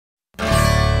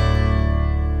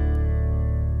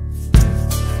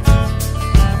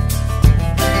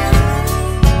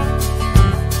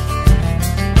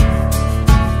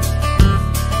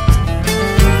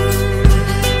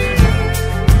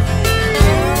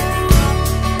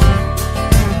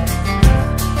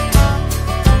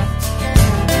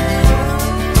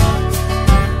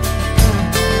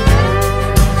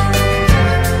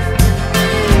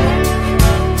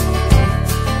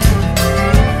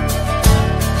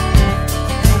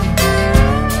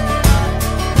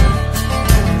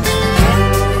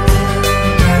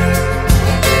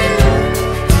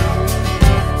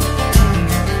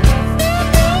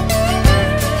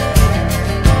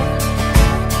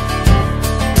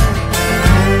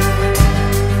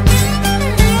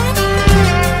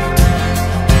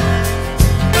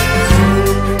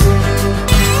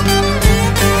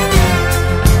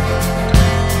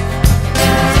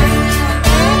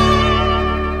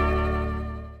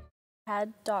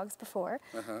Had dogs before,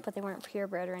 but they weren't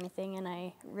purebred or anything, and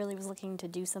I really was looking to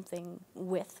do something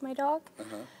with my dog.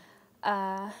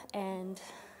 And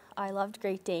I loved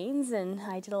Great Danes, and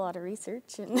I did a lot of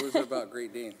research. And What was it about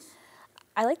Great Danes?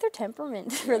 I like their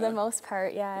temperament for the most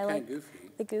part. Yeah, I like goofy.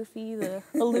 the goofy, the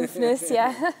aloofness.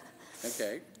 Yeah.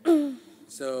 Okay.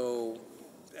 So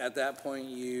at that point,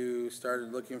 you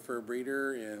started looking for a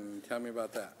breeder, and tell me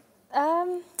about that.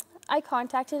 I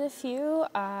contacted a few.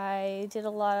 I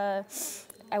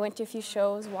went to a few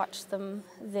shows, watched them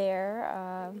there.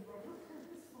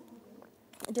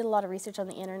 I did a lot of research on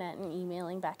the internet and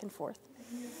emailing back and forth.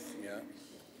 Yeah.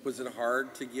 Was it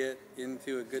hard to get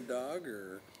into a good dog,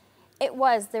 or? It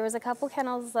was. There was a couple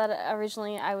kennels that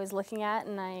originally I was looking at,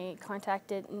 and I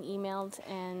contacted and emailed,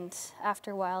 and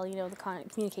after a while, you know, the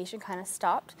communication kind of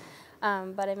stopped.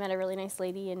 But I met a really nice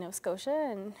lady in Nova Scotia,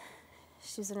 and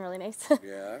she's been really nice.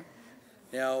 Yeah.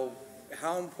 Now,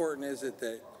 how important is it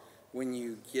that when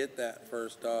you get that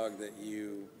first dog that do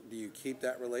you keep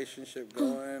that relationship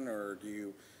going, or do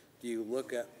you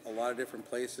look at a lot of different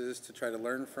places to try to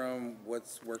learn from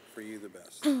what's worked for you the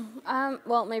best?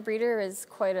 Well, my breeder is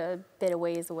quite a bit of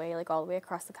ways away, like all the way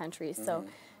across the country. So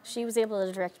she was able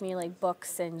to direct me like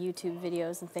books and YouTube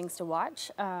videos and things to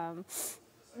watch.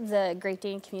 The Great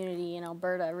Dane community in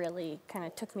Alberta really kind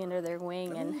of took me under their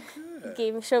wing and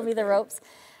showed me the ropes.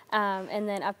 And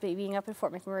then being up in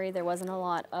Fort McMurray, there wasn't a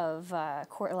lot of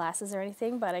court lasses or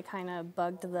anything, but I kind of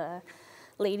bugged the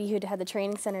lady who had the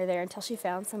training center there until she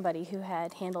found somebody who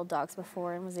had handled dogs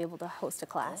before and was able to host a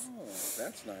class. Oh,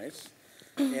 that's nice.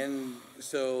 And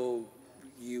so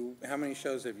how many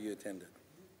shows have you attended?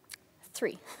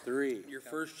 3. 3. Your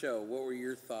first show, what were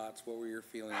your thoughts? What were your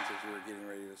feelings as you were getting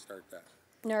ready to start that?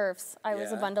 Nerves. I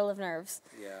was a bundle of nerves.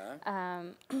 Yeah.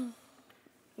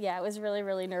 Yeah, it was really,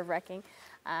 really nerve-wracking.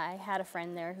 I had a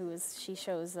friend there she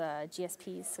shows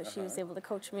GSPs, so she was able to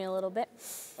coach me a little bit.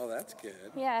 Oh, that's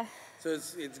good. Yeah. So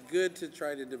it's good to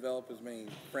try to develop as many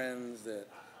friends that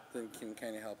can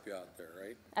kind of help you out there,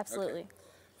 right? Absolutely.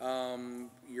 Okay.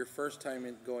 Your first time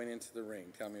going into the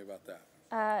ring, tell me about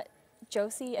that.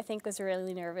 Josie, I think, was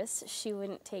really nervous. She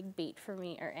wouldn't take bait for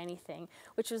me or anything,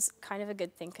 which was kind of a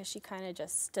good thing because she kind of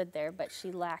just stood there, but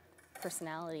she lacked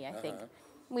personality, I think.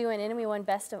 We went in and we won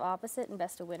best of opposite and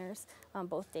best of winners on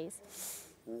both days.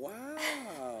 Wow,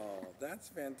 that's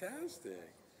fantastic.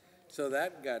 So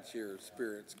that got your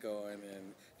spirits going,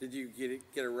 and did you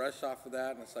get a rush off of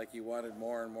that, and it's like you wanted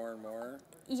more and more and more?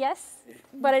 Yes,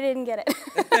 but I didn't get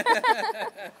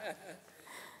it.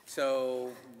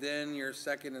 So then your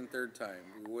second and third time,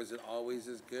 was it always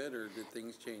as good, or did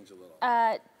things change a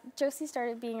little? Josie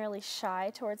started being really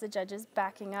shy towards the judges,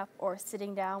 backing up or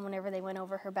sitting down whenever they went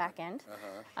over her back end.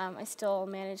 I still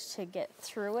managed to get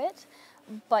through it,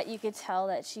 but you could tell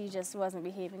that she just wasn't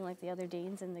behaving like the other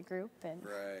Danes in the group, and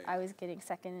I was getting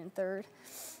second and third.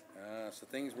 So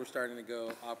things were starting to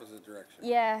go opposite direction.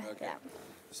 Yeah. Okay. Yeah.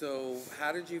 So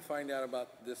how did you find out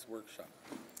about this workshop?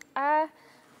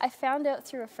 I found out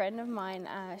through a friend of mine.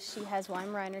 She has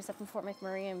Weimaraners up in Fort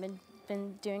McMurray and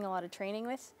been doing a lot of training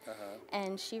with,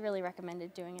 and she really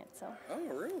recommended doing it. So. Oh,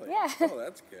 really? Yeah. Oh,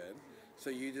 that's good.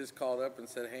 So you just called up and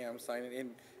said, "Hey, I'm signing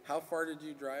in." How far did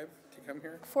you drive to come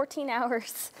here? 14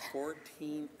 hours.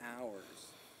 14 hours.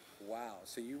 Wow.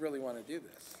 So you really want to do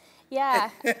this?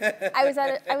 Yeah. I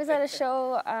was at a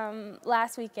show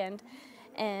last weekend.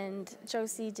 And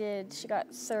Josie she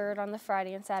got third on the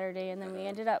Friday and Saturday, and then we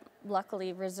ended up,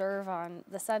 luckily, reserve on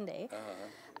the Sunday.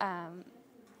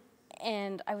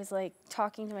 And I was like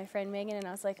talking to my friend Megan, and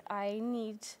I was like, I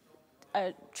need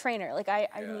a trainer. Like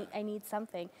I need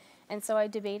something. And so I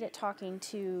debated talking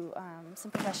to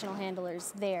some professional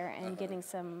handlers there and getting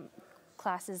some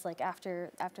classes like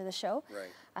after the show.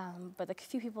 Right. But the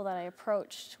few people that I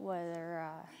approached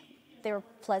they were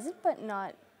pleasant, but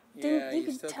not. Yeah, you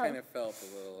still kind of felt a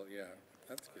little,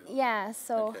 that's good. Yeah,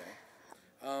 so.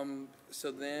 Okay.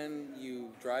 So then you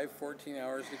drive 14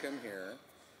 hours to come here.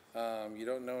 You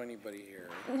don't know anybody here.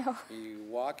 No. You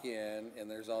walk in, and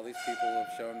there's all these people who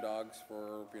have shown dogs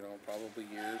for, probably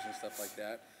years and stuff like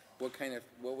that. What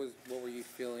were you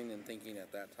feeling and thinking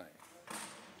at that time?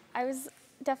 I was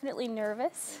definitely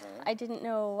nervous. I didn't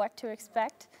know what to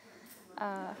expect.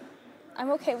 I'm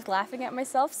okay with laughing at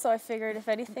myself, so I figured if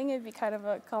anything, it'd be kind of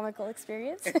a comical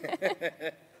experience.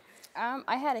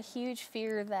 I had a huge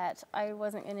fear that I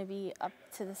wasn't going to be up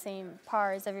to the same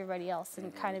par as everybody else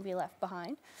and kind of be left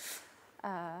behind.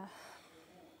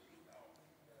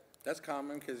 That's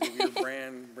common because you're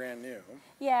brand new.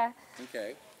 Yeah.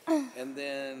 Okay. And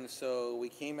then, so we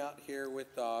came out here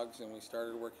with dogs, and we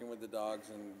started working with the dogs,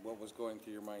 and what was going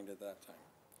through your mind at that time?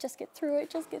 just get through it,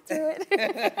 just get through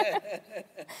it.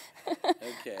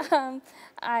 Okay.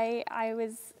 I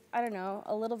was, I don't know,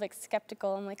 a little bit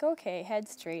skeptical. I'm like, okay, head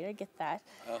straight, I get that.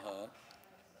 Uh-huh.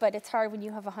 But it's hard when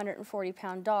you have a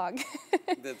 140-pound dog.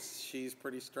 She's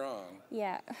pretty strong.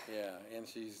 Yeah. Yeah, and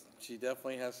she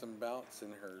definitely has some bounce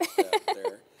in her step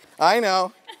there. I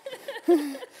know.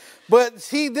 But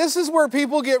see, this is where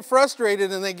people get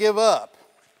frustrated and they give up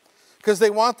because they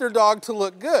want their dog to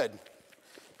look good.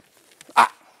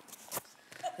 Ah!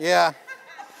 Yeah,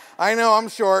 I know, I'm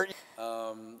short.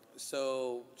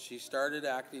 So she started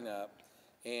acting up,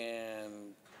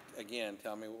 and again,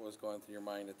 tell me what was going through your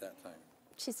mind at that time.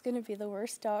 She's going to be the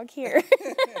worst dog here.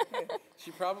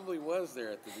 She probably was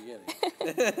there at the beginning.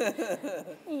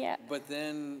 Yeah. But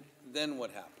then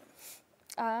what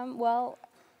happened? Well,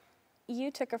 you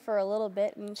took her for a little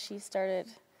bit, and she started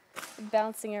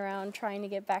bouncing around trying to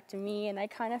get back to me, and I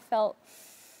kind of felt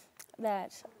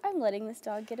that I'm letting this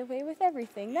dog get away with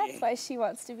everything. That's why she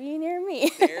wants to be near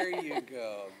me. There you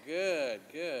go. Good,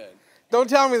 good. Don't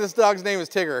tell me this dog's name is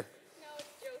Tigger. No, it's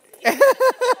Josie.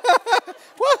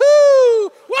 Woohoo!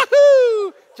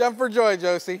 Woohoo! Jump for joy,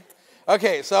 Josie.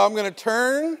 Okay, so I'm going to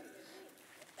turn,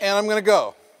 and I'm going to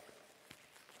go.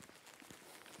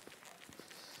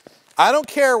 I don't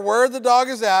care where the dog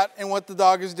is at and what the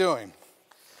dog is doing.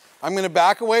 I'm going to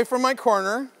back away from my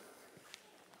corner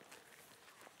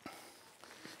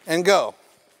and go.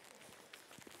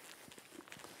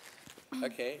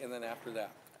 Okay, and then after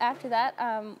that? After that,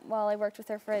 well, I worked with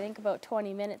her for I think about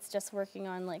 20 minutes just working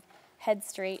on like head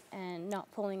straight and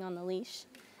not pulling on the leash.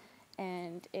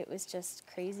 And it was just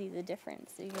crazy the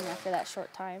difference even after that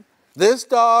short time. This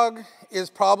dog is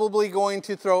probably going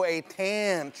to throw a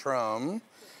tantrum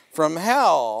from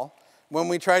hell when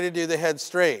we try to do the head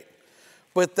straight.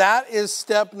 But that is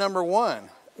step number one.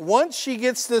 Once she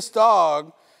gets this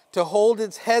dog to hold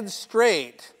its head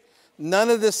straight, none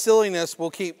of this silliness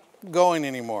will keep going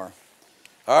anymore.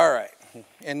 All right.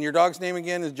 And your dog's name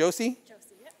again is Josie?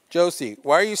 Josie, yep. Josie.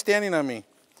 Why are you standing on me?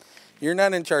 You're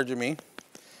not in charge of me.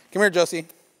 Come here, Josie.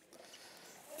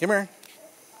 Come here.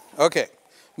 Okay.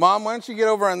 Mom, why don't you get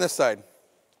over on this side?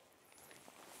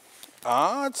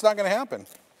 It's not going to happen.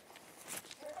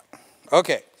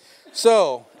 Okay.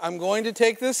 So I'm going to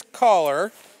take this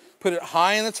collar, put it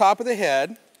high in the top of the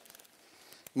head,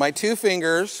 my 2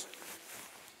 fingers,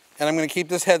 and I'm going to keep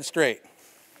this head straight.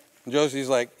 And Josie's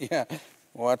like, yeah,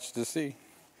 watch to see.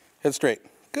 Head straight.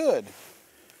 Good.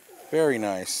 Very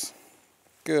nice.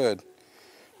 Good.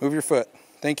 Move your foot.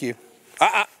 Thank you.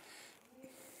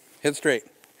 Head straight.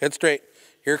 Head straight.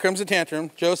 Here comes the tantrum.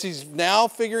 Josie's now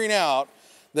figuring out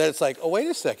that it's like, oh, wait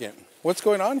a second. What's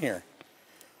going on here?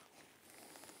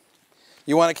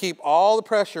 You want to keep all the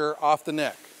pressure off the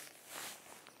neck.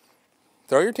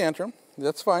 Throw your tantrum.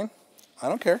 That's fine. I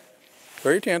don't care.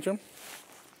 Throw your tantrum.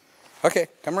 Okay,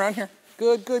 come around here.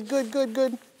 Good, good, good, good,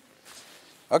 good.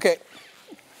 Okay,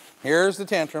 here's the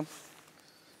tantrum.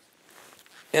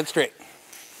 Head straight.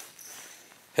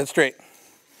 Head straight.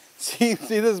 See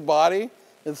this body?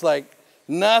 It's like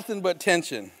nothing but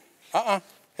tension.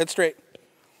 Head straight.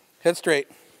 Head straight.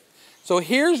 So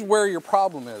here's where your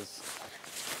problem is.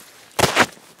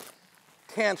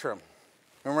 Tantrum.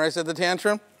 Remember I said the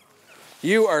tantrum?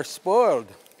 You are spoiled.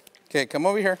 Okay, come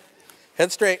over here.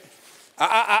 Head straight.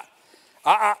 Head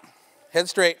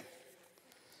straight.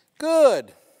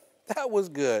 Good. That was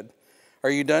good. Are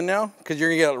you done now? Because you're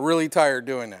going to get really tired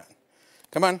doing that.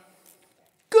 Come on.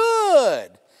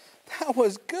 Good. That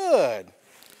was good.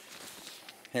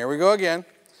 Here we go again.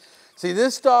 See,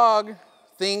 this dog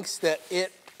thinks that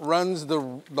it runs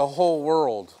the whole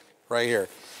world right here.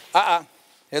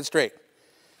 Head straight.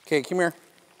 Okay, come here.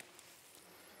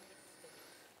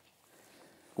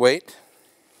 Wait.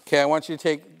 Okay, I want you to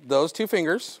take those 2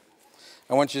 fingers.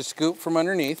 I want you to scoop from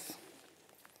underneath.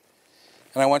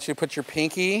 And I want you to put your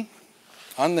pinky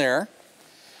on there.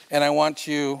 And I want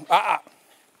you...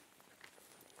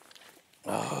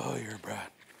 Oh, you're a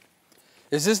brat.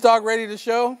 Is this dog ready to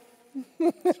show?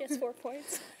 She has 4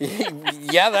 points.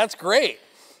 Yeah, that's great.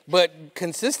 But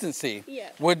consistency.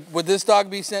 Yeah. Would this dog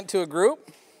be sent to a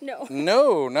group? No.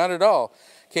 No, not at all.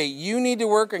 Okay, you need to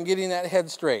work on getting that head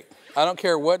straight. I don't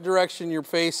care what direction you're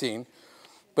facing,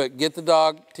 but get the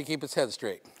dog to keep its head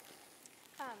straight.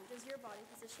 Does your body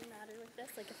position matter with this?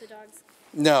 Like if the dog's...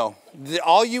 No.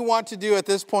 All you want to do at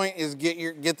this point is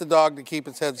get the dog to keep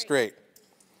its head straight.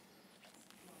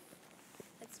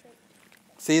 Head straight.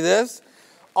 See this?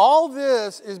 All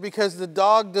this is because the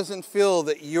dog doesn't feel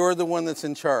that you're the one that's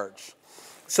in charge.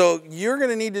 So you're going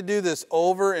to need to do this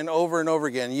over and over and over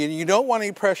again. You don't want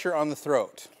any pressure on the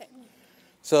throat. Okay.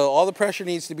 So all the pressure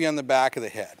needs to be on the back of the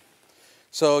head.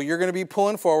 So you're going to be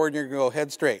pulling forward, and you're going to go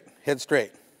head straight, head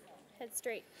straight. Head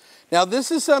straight. Now this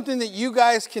is something that you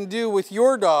guys can do with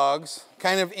your dogs,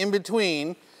 kind of in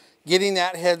between, getting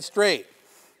that head straight.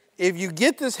 If you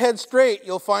get this head straight,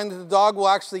 you'll find that the dog will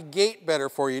actually gait better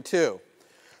for you too.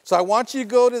 So I want you to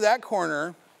go to that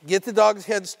corner, get the dog's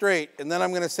head straight, and then I'm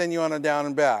going to send you on a down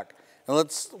and back. And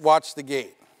let's watch the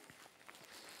gait.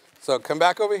 So come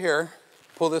back over here,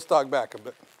 pull this dog back a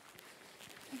bit.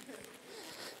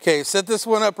 Okay, set this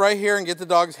one up right here and get the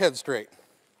dog's head straight.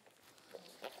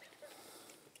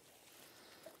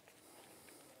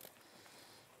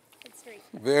 Head straight.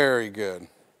 Very good.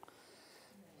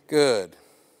 Good.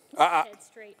 Head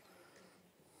straight.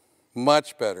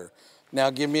 Much better. Now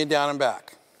give me a down and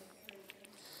back.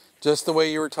 Just the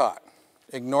way you were taught.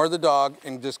 Ignore the dog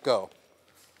and just go.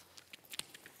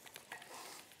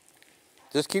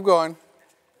 Just keep going.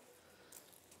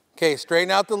 Okay,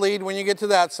 straighten out the lead when you get to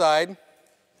that side.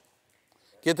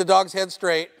 Get the dog's head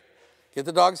straight. Get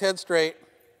the dog's head straight.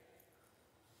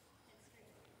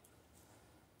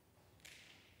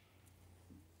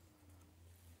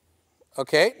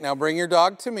 Okay, now bring your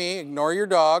dog to me. Ignore your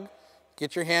dog.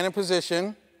 Get your hand in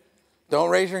position. Don't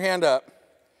raise your hand up.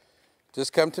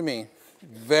 Just come to me.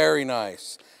 Very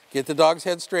nice. Get the dog's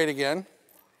head straight again.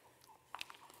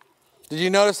 Did you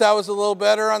notice that was a little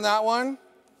better on that one?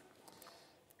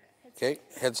 Okay,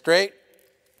 head straight.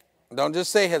 Don't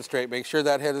just say head straight. Make sure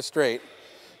that head is straight.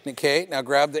 Okay, now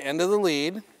grab the end of the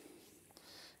lead.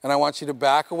 And I want you to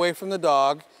back away from the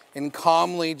dog and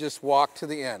calmly just walk to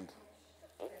the end.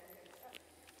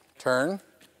 Turn.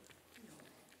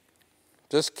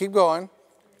 Just keep going.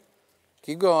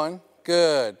 Keep going.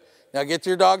 Good. Now get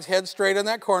your dog's head straight on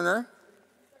that corner.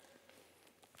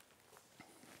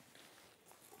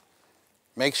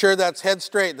 Make sure that's head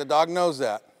straight. The dog knows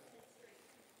that.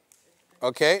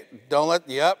 Okay, don't let,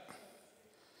 yep.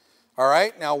 All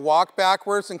right, now walk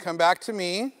backwards and come back to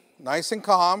me. Nice and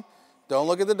calm. Don't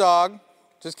look at the dog.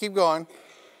 Just keep going.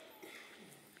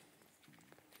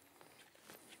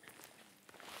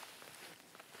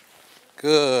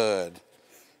 Good.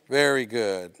 Very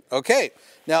good. Okay,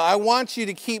 now I want you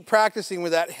to keep practicing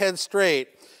with that head straight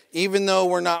even though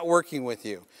we're not working with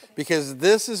you, because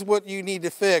this is what you need to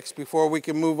fix before we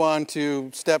can move on to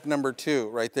step number 2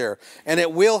 right there. And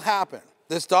it will happen.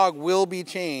 This dog will be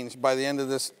changed by the end of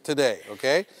this today,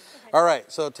 okay? All right,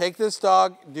 so take this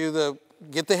dog,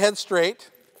 get the head straight,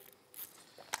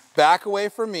 back away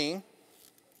from me.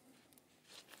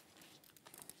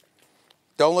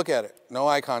 Don't look at it, no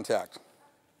eye contact.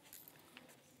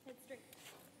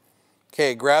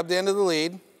 Okay, grab the end of the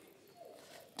lead.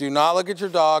 Do not look at your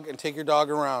dog and take your dog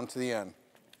around to the end.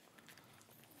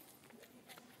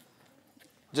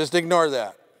 Just ignore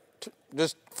that.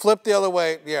 Just flip the other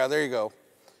way. Yeah, there you go.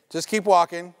 Just keep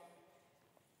walking.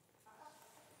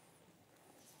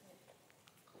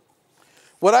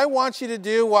 What I want you to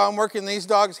do while I'm working these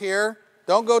dogs here,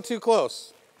 don't go too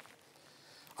close.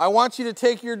 I want you to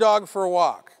take your dog for a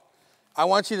walk. I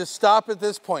want you to stop at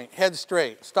this point, head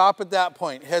straight. Stop at that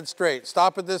point, head straight.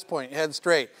 Stop at this point, head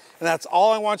straight. And that's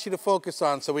all I want you to focus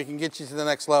on so we can get you to the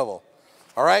next level.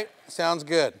 All right? Sounds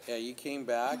good. Yeah, you came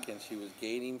back and she was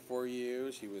gaiting for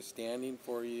you. She was standing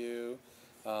for you.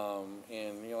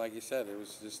 And, you know, like you said, it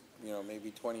was just, you know,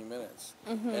 maybe 20 minutes.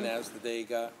 Mm-hmm. And as the day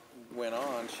went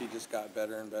on, she just got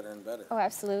better and better and better. Oh,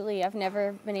 absolutely. I've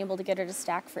never been able to get her to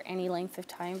stack for any length of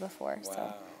time before. Wow. So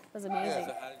it was amazing.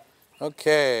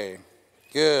 Okay.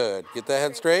 Good. Get that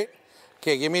head straight.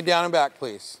 Okay, give me down and back,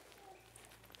 please.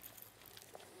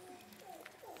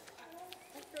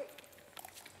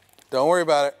 Don't worry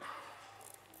about it.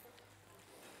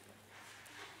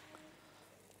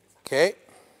 Okay.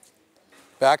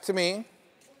 Back to me.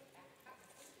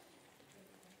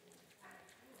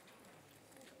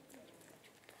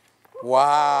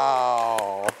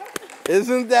 Wow.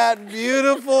 Isn't that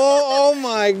beautiful? Oh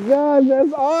my God,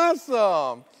 that's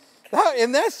awesome.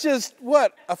 And that's just,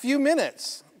 what, a few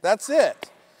minutes. That's it.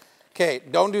 Okay,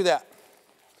 don't do that.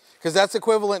 Because that's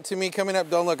equivalent to me coming up,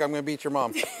 don't look, I'm going to beat your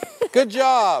mom. Good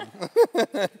job.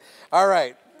 All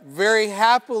right, very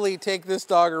happily take this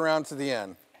dog around to the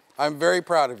end. I'm very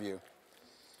proud of you.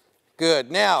 Good.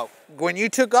 Now, when you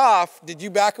took off, did you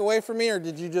back away from me or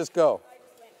did you just go?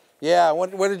 Yeah,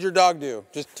 what did your dog do?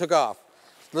 Just took off.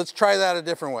 Let's try that a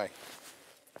different way.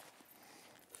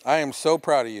 I am so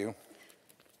proud of you.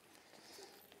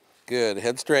 Good.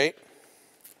 Head straight.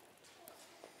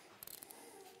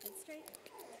 Head straight.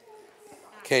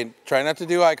 Okay, try not to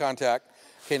do eye contact.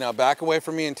 Okay, now back away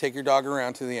from me and take your dog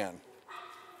around to the end.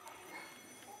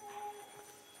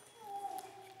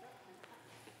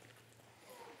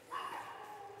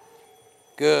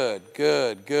 Good,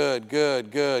 good, good,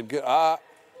 good, good, good. Ah,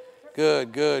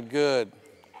 good, good, good.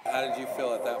 How did you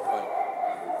feel at that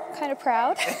point? Kind of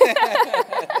proud.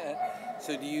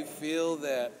 So do you feel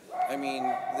that, I mean,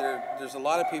 there's a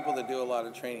lot of people that do a lot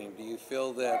of training. Do you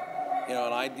feel that, you know,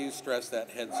 and I do stress that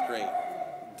head straight.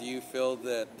 Do you feel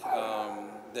that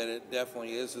that it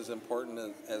definitely is as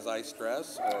important as I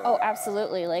stress? Or? Oh,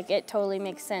 absolutely. Like, it totally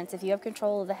makes sense. If you have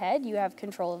control of the head, you have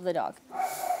control of the dog.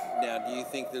 Now, do you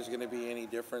think there's going to be any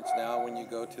difference now when you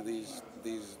go to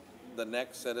the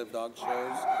next set of dog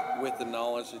shows with the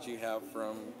knowledge that you have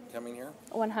from coming here?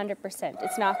 100%.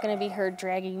 It's not going to be her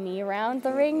dragging me around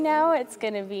the ring now. It's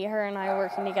going to be her and I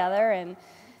working together and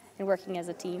working as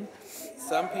a team.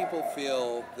 Some people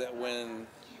feel that when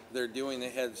they're doing the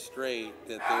head straight,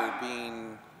 that they're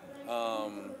being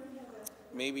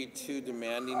maybe too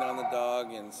demanding on the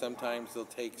dog, and sometimes they'll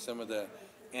take some of the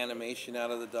animation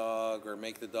out of the dog or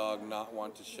make the dog not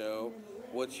want to show.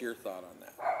 What's your thought on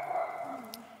that?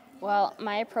 Well,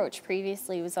 my approach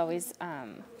previously was always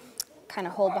kind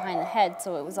of hold behind the head,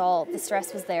 so it was all, the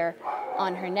stress was there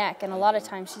on her neck, and a lot of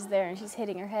times she's there and she's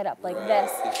hitting her head up like this.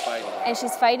 She's fighting. And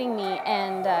she's fighting me,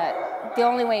 and the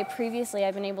only way previously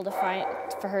I've been able to find,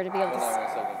 for her to be able Hold on to... 1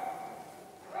 second.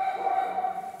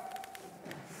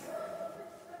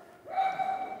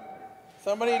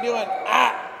 Somebody doing,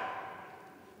 ah!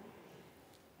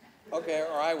 Okay,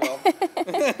 or I will.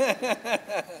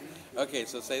 Okay,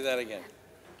 so say that again.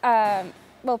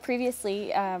 Well,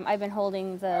 previously, I've been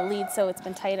holding the lead, so it's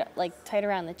been tight, tight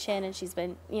around the chin, and she's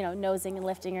been, you know, nosing and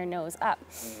lifting her nose up.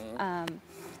 Mm-hmm.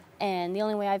 And the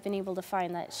only way I've been able to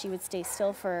find that she would stay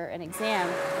still for an exam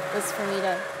was for me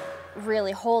to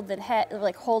really hold the head,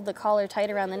 hold the collar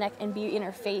tight around the neck and be in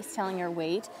her face, telling her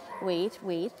wait, wait,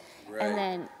 wait, Right. and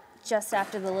then just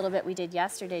after the little bit we did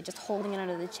yesterday, just holding it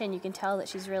under the chin, you can tell that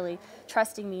she's really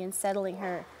trusting me and settling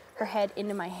her head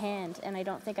into my hand, and I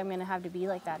don't think I'm going to have to be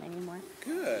like that anymore.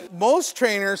 Good. Most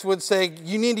trainers would say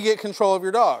you need to get control of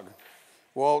your dog.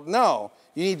 Well, no,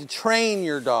 you need to train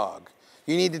your dog.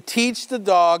 You need to teach the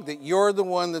dog that you're the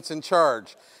one that's in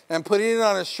charge. And putting it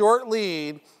on a short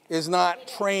lead is not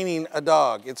training a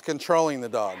dog, it's controlling the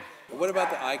dog. What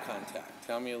about the eye contact?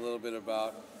 Tell me a little bit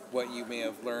about what you may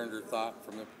have learned or thought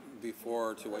from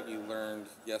before to what you learned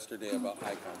yesterday about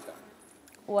eye contact.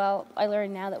 Well, I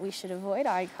learned now that we should avoid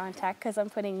eye contact because I'm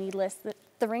putting needless.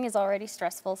 The ring is already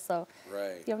stressful, so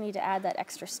Right. you don't need to add that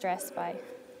extra stress by.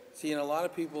 See, and a lot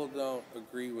of people don't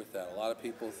agree with that. A lot of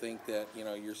people think that, you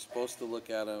know, you're supposed to look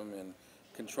at them and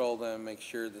control them, make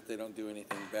sure that they don't do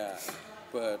anything bad.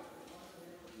 But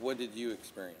what did you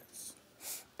experience?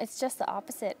 It's just the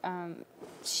opposite.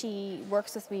 She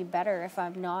works with me better if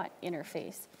I'm not in her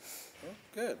face. Oh,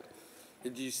 good.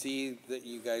 Did you see that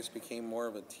you guys became more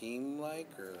of a team-like,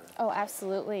 or? Oh,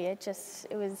 absolutely. It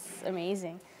was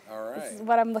amazing. All right. This is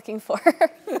what I'm looking for.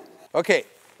 Okay,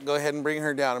 go ahead and bring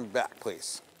her down and back,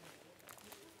 please.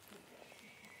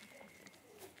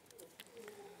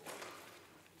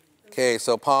 Okay,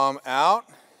 so palm out.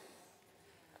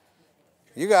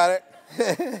 You got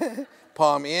it.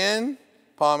 Palm in,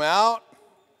 palm out.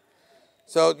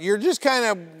 So you're just kind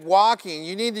of walking.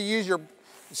 You need to use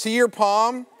see your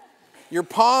palm? Your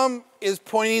palm is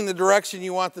pointing the direction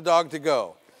you want the dog to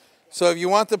go. So if you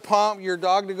want your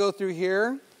dog to go through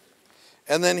here,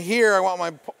 and then here I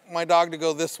want my dog to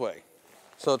go this way.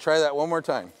 So try that one more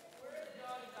time.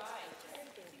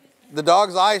 The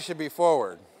dog's eye should be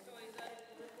forward.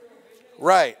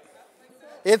 Right.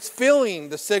 It's feeling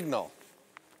the signal.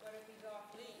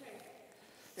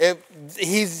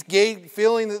 He's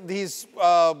feeling that he's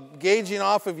gauging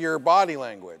off of your body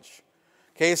language.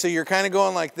 Okay, so you're kind of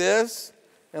going like this,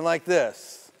 and like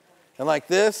this, and like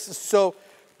this. So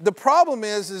the problem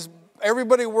is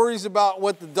everybody worries about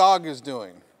what the dog is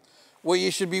doing. What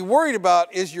you should be worried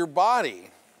about is your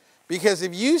body. Because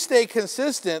if you stay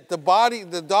consistent,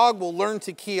 the dog will learn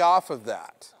to key off of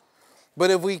that.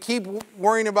 But if we keep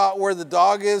worrying about where the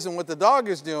dog is and what the dog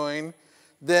is doing,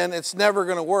 then it's never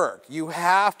going to work. You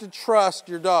have to trust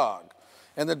your dog.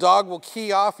 And the dog will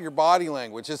key off your body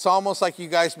language. It's almost like you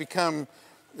guys become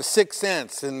the sixth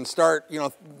sense and start, you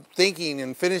know, thinking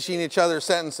and finishing each other's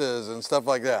sentences and stuff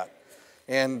like that.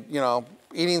 And, you know,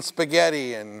 eating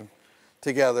spaghetti and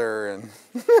together and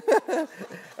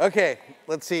okay,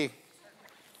 let's see.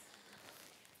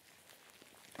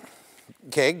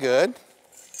 Okay, good.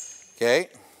 Okay,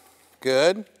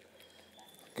 good,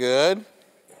 good,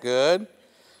 good.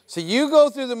 So you go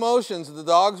through the motions, the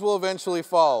dogs will eventually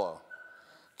follow.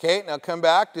 Okay, now come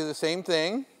back, do the same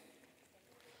thing.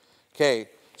 Okay,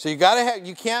 so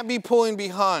you can't be pulling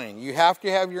behind. You have to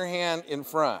have your hand in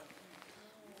front.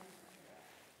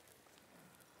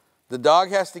 The dog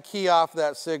has to key off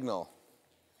that signal.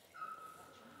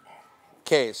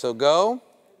 Okay, so go.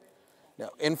 No,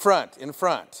 in front,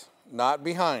 not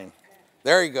behind.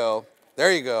 There you go,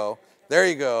 there you go, there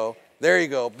you go, there you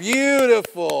go.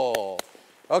 Beautiful.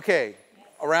 Okay,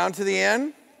 around to the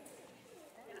end.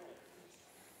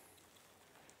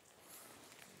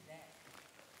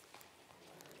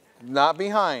 Not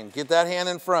behind. Get that hand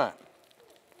in front.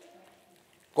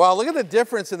 Wow, look at the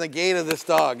difference in the gait of this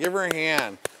dog. Give her a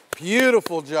hand.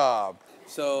 Beautiful job.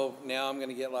 So now I'm going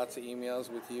to get lots of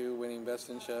emails with you winning best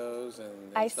in shows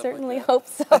and I stuff certainly like hope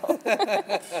so.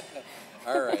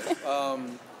 All right.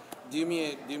 Do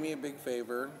me a big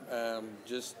favor.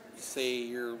 Just say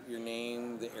your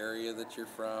name, the area that you're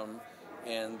from,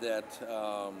 and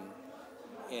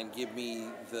and give me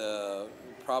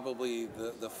probably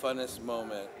the funnest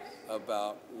moment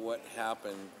about what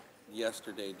happened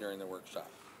yesterday during the workshop.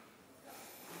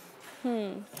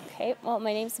 Okay, well,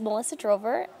 my name's Melissa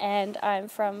Drover, and I'm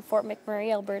from Fort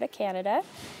McMurray, Alberta, Canada.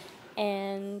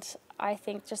 And I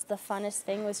think just the funnest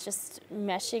thing was just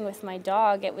meshing with my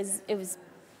dog.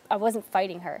 I wasn't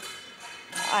fighting her.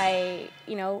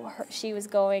 She was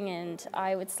going, and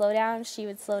I would slow down, she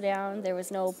would slow down. There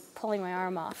was no pulling my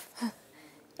arm off.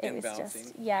 And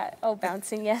bouncing.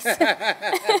 Bouncing, yes.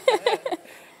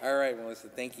 All right, Melissa,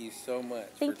 thank you so much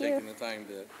for taking the time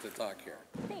to talk here.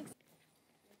 Thanks.